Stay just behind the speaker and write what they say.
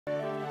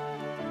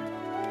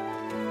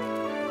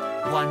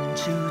1,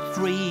 2,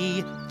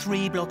 3,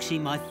 3 blocks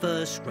in my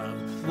first row.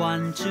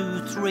 1,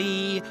 2,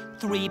 3,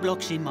 3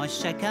 blocks in my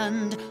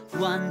second.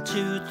 1,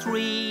 2,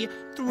 3,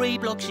 3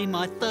 blocks in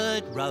my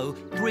third row.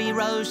 3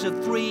 rows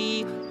of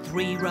 3,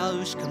 3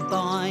 rows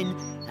combine.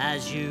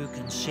 As you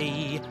can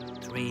see,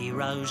 3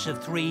 rows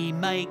of 3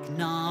 make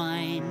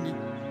 9.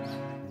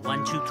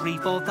 1, 2, 3,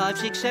 4, 5,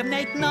 6, 7,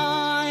 8,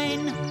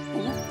 9.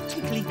 Ooh,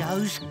 tickly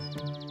nose.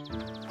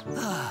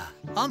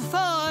 I'm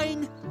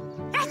fine.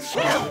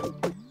 Achoo!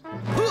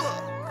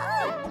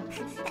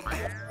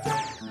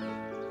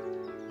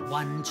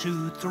 1,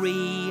 2,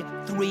 3,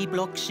 3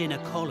 blocks in a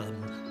column.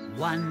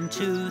 1,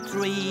 2,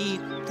 3,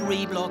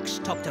 3 blocks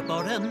top to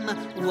bottom.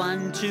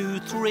 1, 2,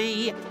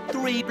 3,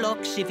 3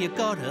 blocks if you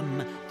got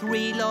 'em.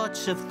 3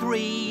 lots of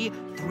 3,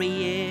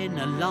 3 in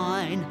a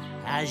line.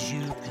 As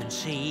you can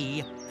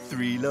see,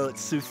 3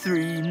 lots of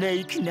 3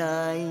 make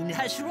 9.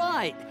 That's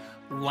right.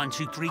 1,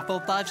 2, 3,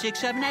 4, 5, 6,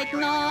 7, 8,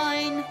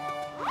 9.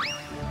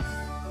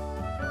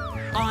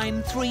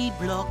 I'm 3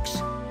 blocks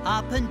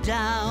up and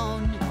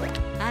down,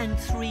 and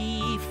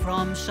 3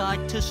 from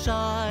side to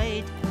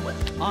side.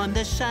 I'm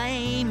the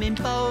same in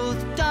both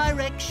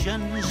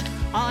directions.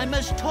 I'm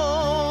as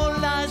tall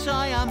as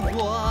I am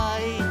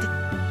wide.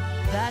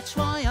 That's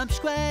why I'm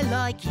square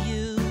like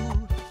you.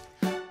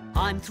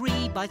 I'm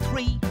 3 by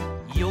 3,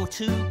 you're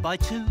 2 by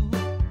 2.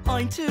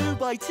 I'm 2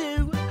 by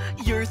 2,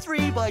 you're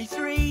 3 by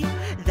 3.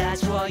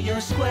 That's why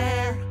you're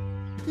square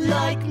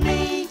like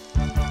me.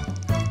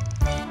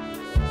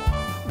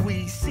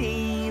 We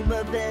seem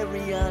a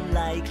very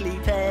unlikely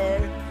pair,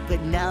 but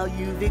now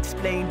you've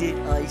explained it,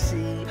 I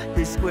see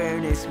the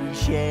squareness we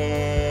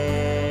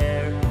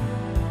share.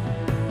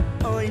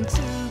 I'm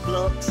 2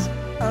 blocks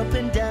up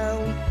and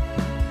down,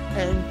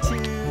 and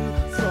 2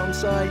 from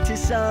side to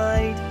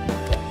side.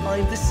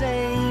 I'm the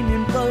same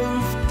in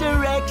both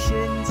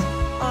directions.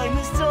 I'm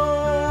as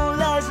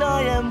tall as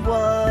I am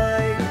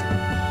wide.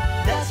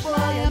 That's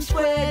why I'm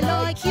square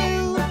like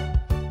you.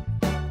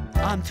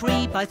 I'm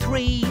 3 by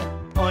 3.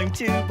 I'm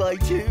 2 by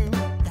 2.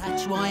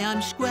 That's why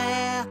I'm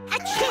square.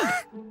 Achoo!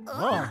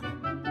 Oh.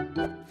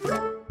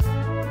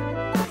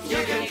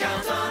 You can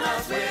count on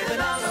us with the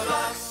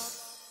Numberblocks.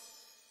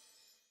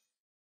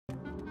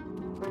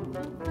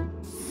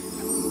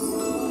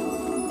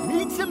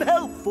 Need some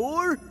help,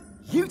 4?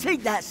 You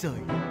take that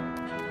side.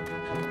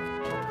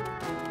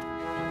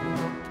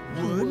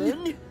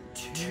 1,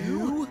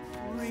 2,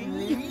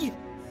 3,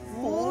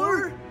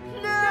 4.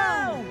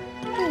 Now!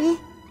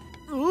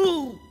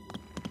 Ooh.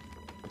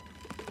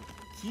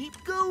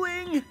 Keep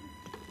going.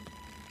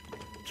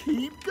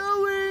 Keep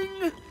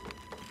going.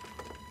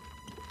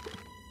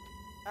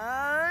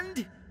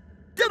 And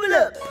double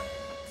up.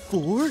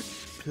 4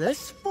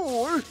 plus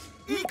 4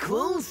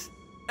 equals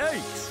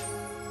 8.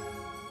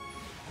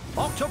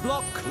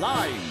 Octoblock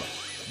climb.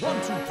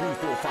 1, 2, 3,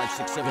 4, 5,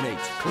 6, 7, 8.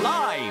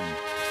 Climb.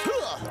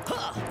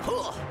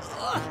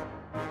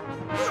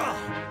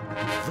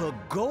 The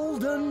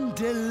golden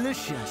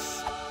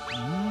delicious.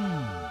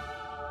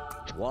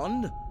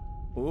 1.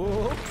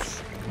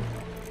 Oops.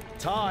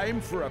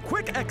 Time for a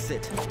quick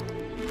exit.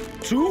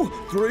 2,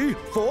 3,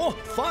 4,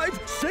 5,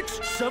 6,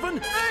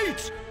 7,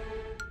 8.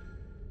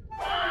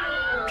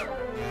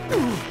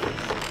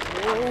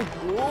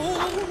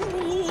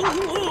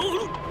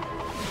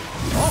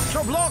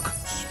 Octoblock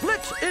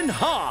split in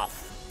half.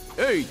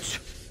 8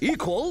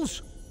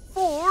 equals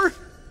 4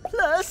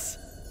 plus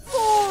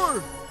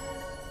 4.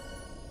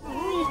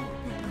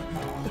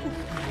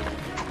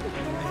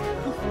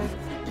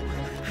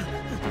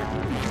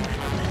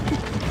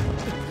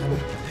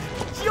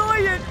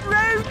 Giant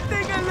round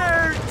thing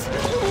alert!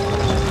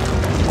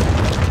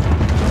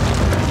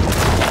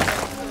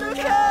 Look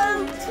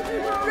out!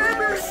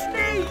 Rubber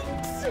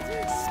snakes!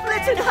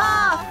 Split in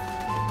half!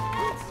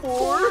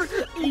 4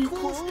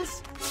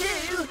 equals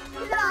 2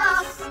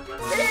 plus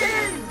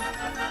 2!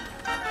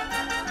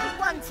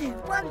 1, 2,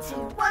 1, 2,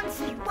 1,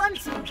 2, 1,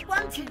 2,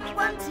 1, 2,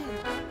 1, 2.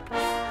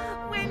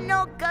 We're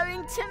not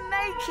going to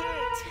make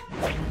it.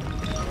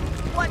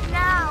 What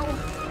now?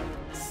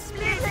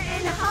 Split it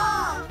in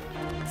half.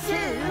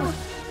 2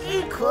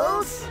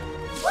 equals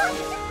 1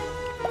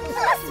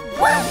 plus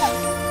 1.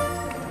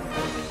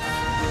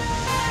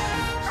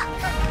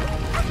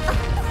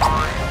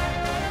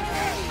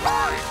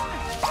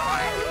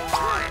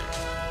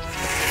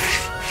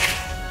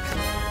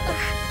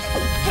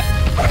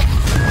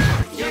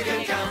 You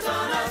can count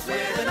on us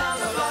with the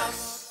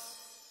Numberblocks.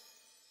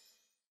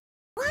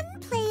 1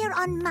 player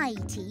on my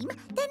team,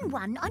 then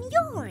 1 on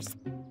yours.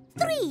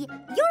 3,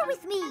 you're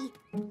with me.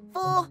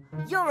 4,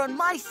 you're on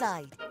my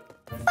side.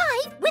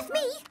 5 with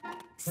me.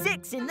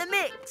 6 in the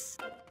mix.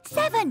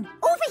 7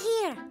 over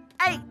here.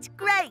 8,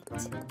 great.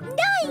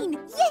 9,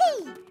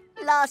 yay!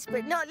 Last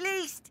but not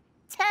least,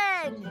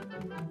 10.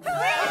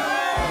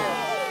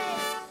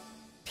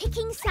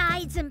 Picking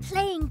sides and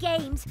playing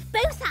games,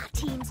 both our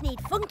teams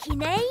need funky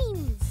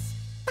names.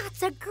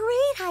 That's a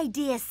great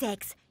idea,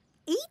 6.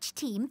 Each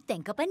team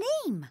think up a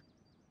name.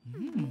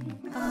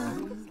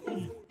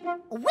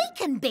 We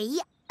can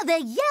be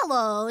the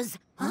Yellows.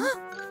 Huh?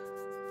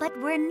 But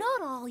we're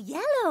not all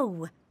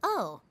yellow.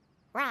 Oh,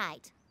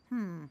 right.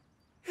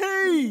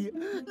 Hey,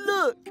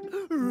 look!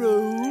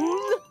 Roll,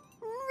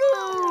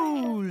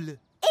 roll!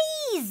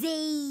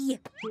 Easy!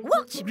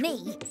 Watch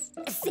me.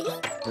 See?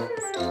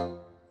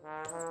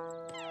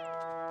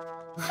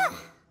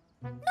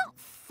 Not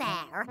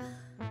fair.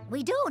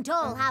 We don't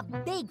all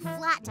have big,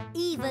 flat,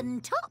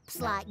 even tops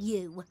like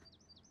you.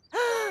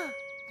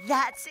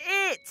 That's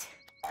it!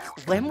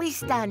 When we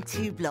stand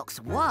 2 blocks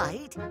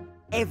wide,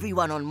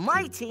 everyone on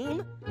my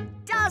team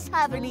does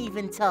have an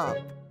even top.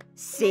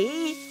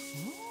 See?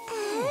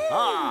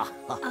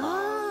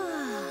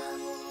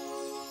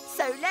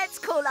 So let's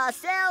call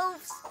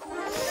ourselves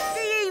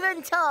the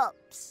Even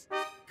Tops.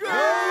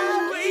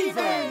 Go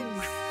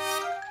Evens!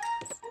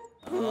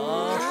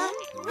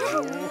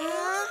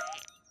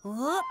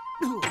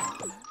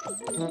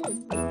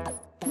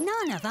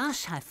 None of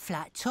us have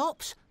flat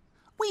tops.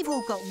 We've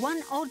all got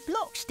one odd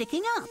block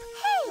sticking up.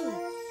 Hey!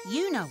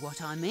 You know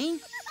what I mean.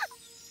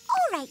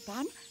 All right,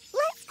 then.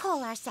 Let's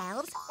call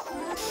ourselves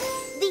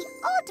the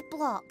Odd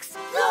Blocks.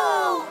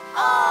 Go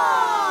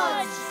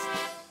Odds!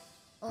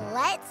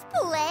 Let's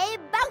play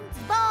bounce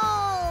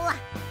ball.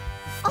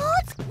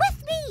 Odds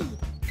with me.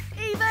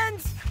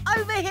 Evens,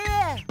 over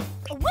here!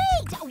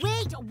 Wait!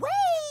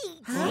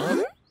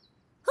 Huh?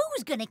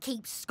 Who's gonna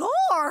keep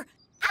score?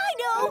 I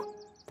know.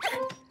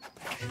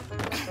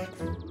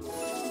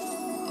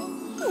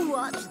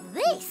 What's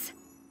this?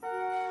 1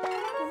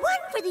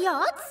 for the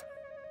odds.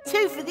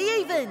 2 for the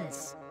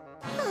evens.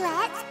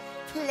 Let's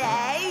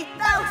Play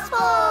bounce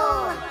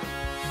ball!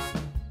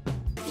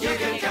 You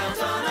can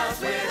count on us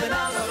with the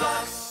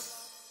Numberblocks.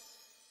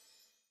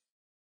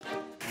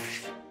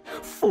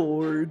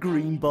 4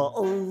 green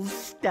bottles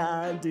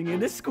standing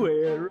in a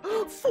square.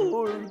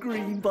 4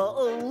 green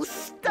bottles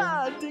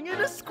standing in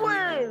a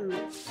square.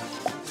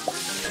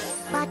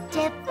 But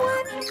if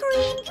 1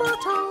 green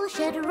bottle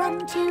should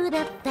run to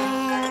the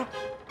fair,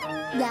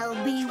 there'll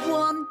be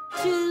 1,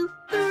 2,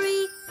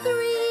 3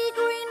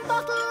 green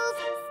bottles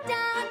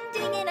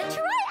standing in a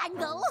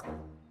triangle.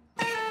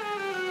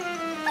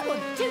 1,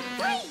 2,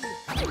 3.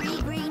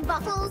 3 green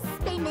bottles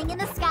spinning in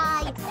the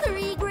sky.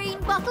 3 green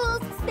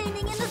bottles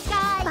spinning in the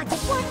sky. But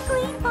if 1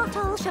 green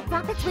bottle should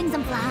flap its wings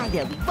and fly,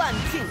 There'll be 1,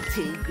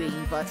 2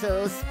 green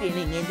bottles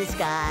spinning in the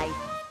sky.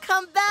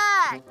 Come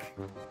back!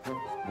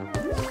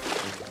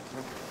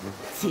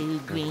 2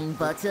 green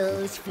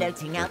bottles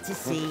floating out to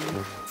sea.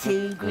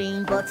 2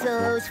 green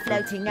bottles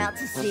floating out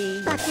to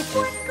sea. But if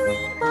 1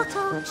 green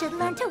bottle should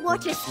learn to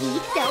water ski,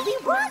 there'll be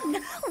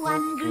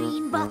 1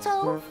 green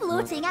bottle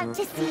floating out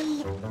to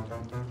sea.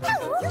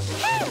 Hello,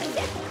 hey!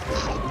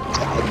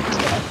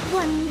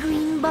 1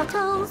 green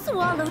bottle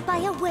swallowed by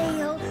a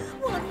whale.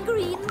 1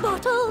 green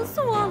bottle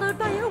swallowed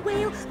by a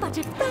whale. But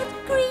if that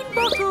green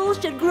bottle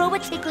should grow a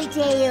tickly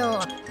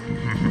tail,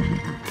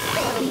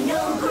 there'll be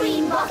no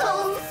green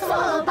bottle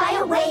swallowed by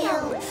a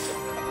whale.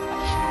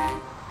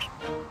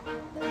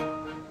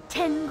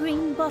 10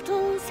 green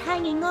bottles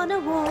hanging on a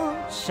wall,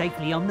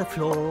 Safely on the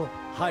floor.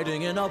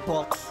 Hiding in a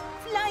box.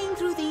 Flying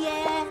through the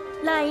air.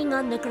 lying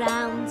on the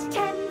ground.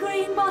 10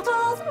 green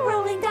bottles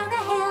rolling down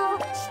a hill,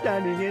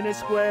 Standing in a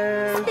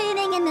square.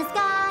 spinning in the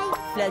sky,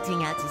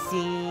 Floating out to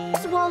sea.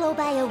 swallowed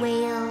by a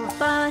whale.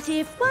 But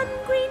if 1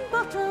 green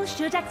bottle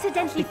should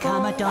accidentally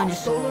Become a fall,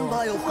 dinosaur. Stolen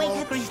by a wake a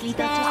fox. grizzly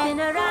bear to spin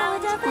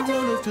around a Run bit,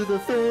 us to the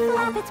fair.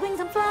 flap its wings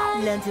and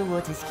fly, Learn to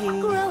water ski.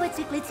 grow a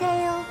tickly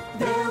tail.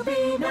 There'll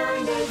be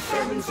 9, 8,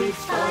 7,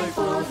 6, 5,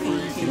 4,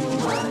 3, 2,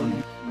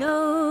 1.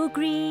 No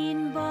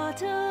green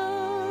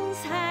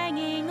bottles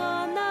hanging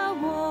on the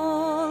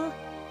wall.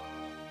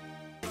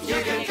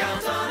 You can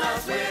count on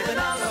us with the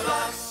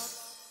Numberblocks.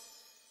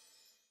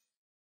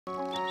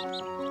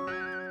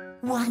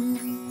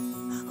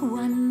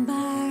 1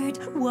 bird,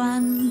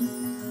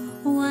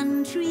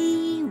 1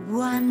 tree,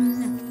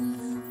 1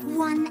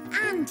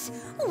 ant,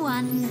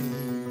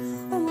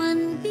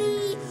 1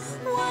 bee,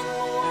 1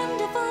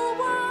 wonderful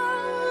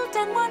world,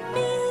 and 1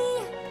 me.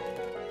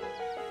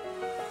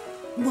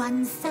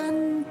 1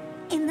 sun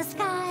in the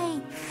sky,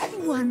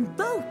 1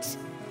 boat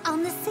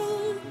on the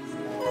sea,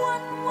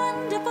 1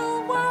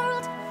 wonderful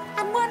world,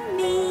 and 1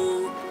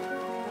 me.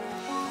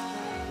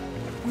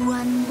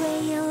 1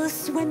 whale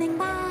swimming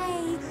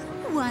by,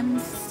 1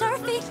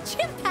 surfing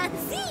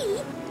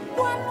chimpanzee,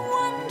 1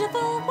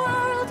 wonderful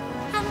world,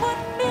 and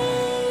 1 me.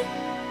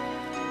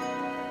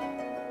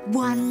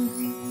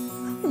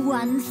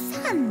 1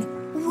 sun,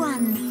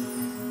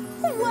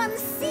 1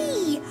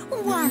 sea,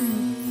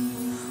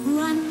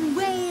 1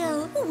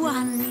 whale,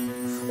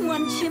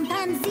 1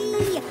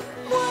 chimpanzee,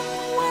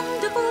 1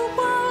 wonderful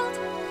world,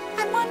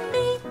 and 1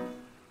 me.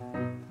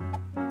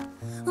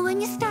 When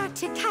you start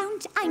to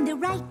count, I'm the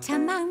right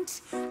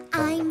amount.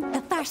 I'm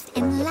the first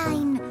in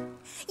line.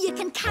 You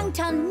can count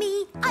on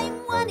me. I'm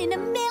 1 in a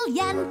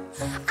million.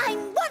 I'm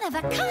one of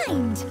a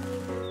kind.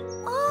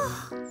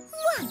 Oh,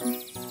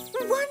 1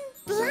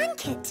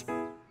 blanket.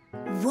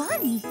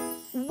 1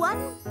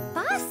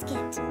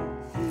 basket.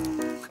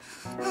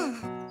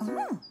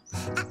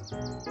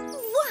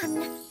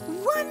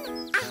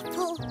 1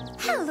 apple.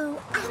 Hello,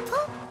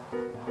 apple.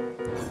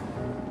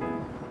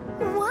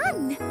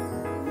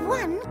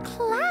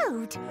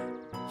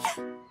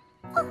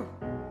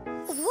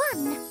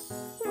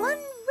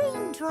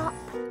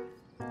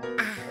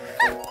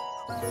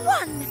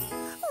 One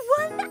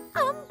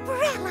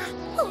umbrella.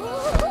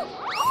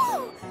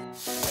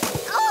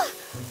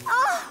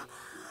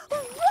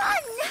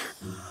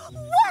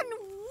 One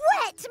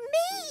wet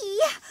me.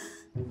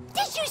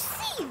 Did you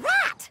see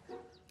that?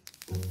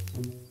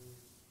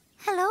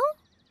 Hello?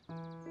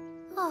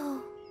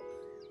 Oh,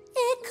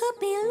 it could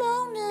be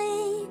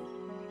lonely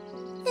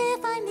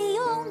if I'm the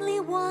only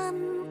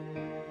one.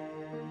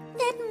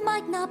 It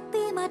might not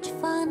be much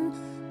fun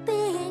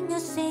being a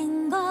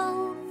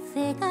single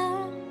figure.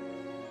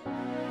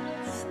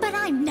 But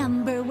I'm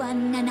number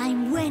one and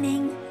I'm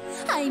winning.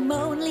 I'm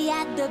only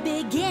at the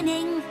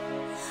beginning.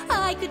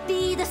 I could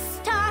be the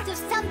start of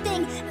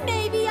something.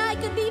 Maybe I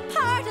could be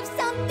part of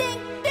something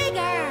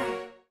bigger.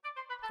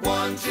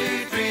 1,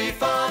 2, 3,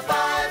 4,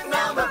 5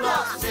 number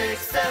blocks.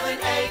 6, 7,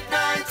 8,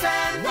 9,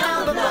 10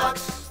 number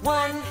blocks.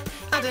 1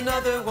 and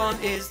another one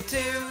is 2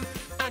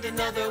 and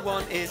another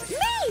one is me.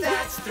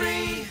 That's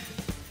 3.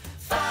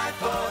 5,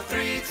 4,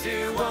 3,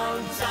 2,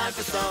 1. Time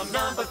for some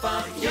number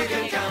fun. You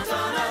can count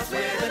on us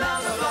with